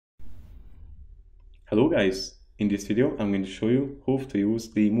Hello guys, in this video I'm going to show you how to use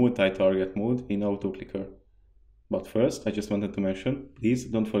the multi-target mode in AutoClicker. But first I just wanted to mention, please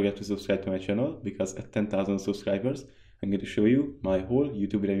don't forget to subscribe to my channel, because at 10,000 subscribers I'm going to show you my whole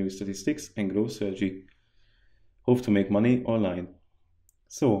YouTube revenue statistics and growth strategy. How to make money online.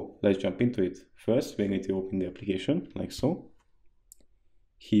 So let's jump into it. First we're going to open the application like so.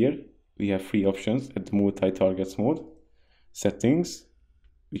 Here we have three options at the multi-targets mode. Settings,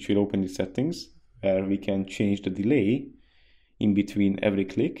 which will open the settings, where we can change the delay in between every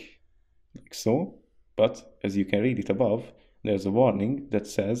click, like so. But as you can read it above, there's a warning that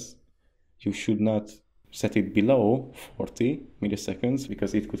says you should not set it below 40 milliseconds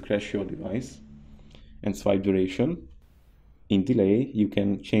because it could crash your device. And swipe duration. In delay, you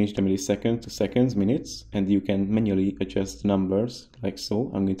can change the milliseconds to seconds, minutes, and you can manually adjust the numbers like so.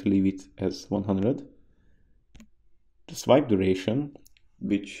 I'm going to leave it as 100. The swipe duration,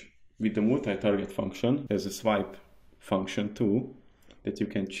 which with the multi-target function, there's a swipe function too, that you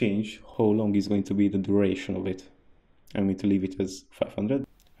can change how long is going to be the duration of it. I'm going to leave it as 500.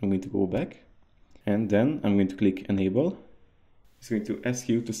 I'm going to go back, and then I'm going to click enable. It's going to ask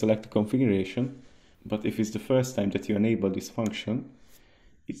you to select a configuration, but if it's the first time that you enable this function,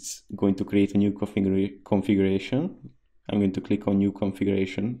 it's going to create a new configuration. I'm going to click on new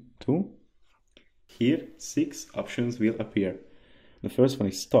configuration too. Here 6 options will appear. The first one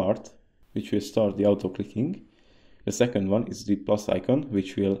is start, which will start the auto clicking. The second one is the plus icon,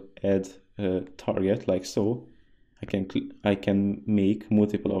 which will add a target like so. I can make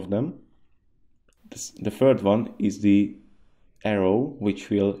multiple of them. The third one is the arrow,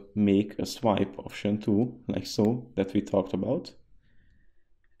 which will make a swipe option too, like so, that we talked about.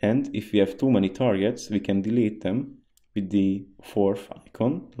 And if we have too many targets, we can delete them with the fourth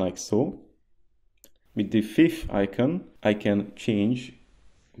icon, like so. With the fifth icon, I can change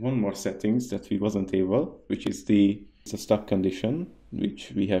one more settings that we wasn't able, which is the stop condition,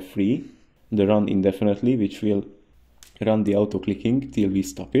 which we have free. The run indefinitely, which will run the auto clicking till we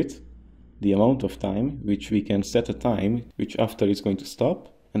stop it. The amount of time, which we can set a time, which after is going to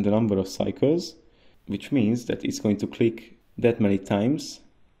stop. And the number of cycles, which means that it's going to click that many times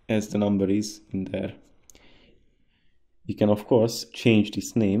as the number is in there. You can of course change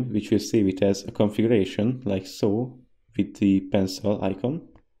this name, which will save it as a configuration, like so, with the pencil icon.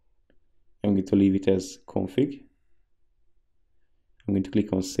 I'm going to leave it as config. I'm going to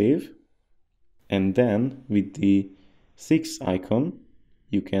click on save. And then with the 6th icon,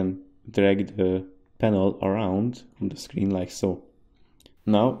 you can drag the panel around on the screen like so.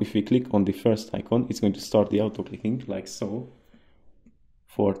 Now, if we click on the first icon, it's going to start the auto clicking like so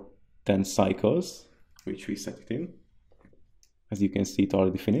for 10 cycles, which we set it in. As you can see, it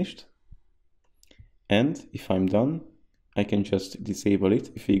already finished. And if I'm done, I can just disable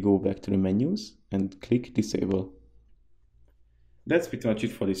it if we go back to the menus and click disable. That's pretty much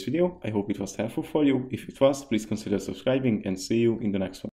it for this video. I hope it was helpful for you. If it was, please consider subscribing, and see you in the next one.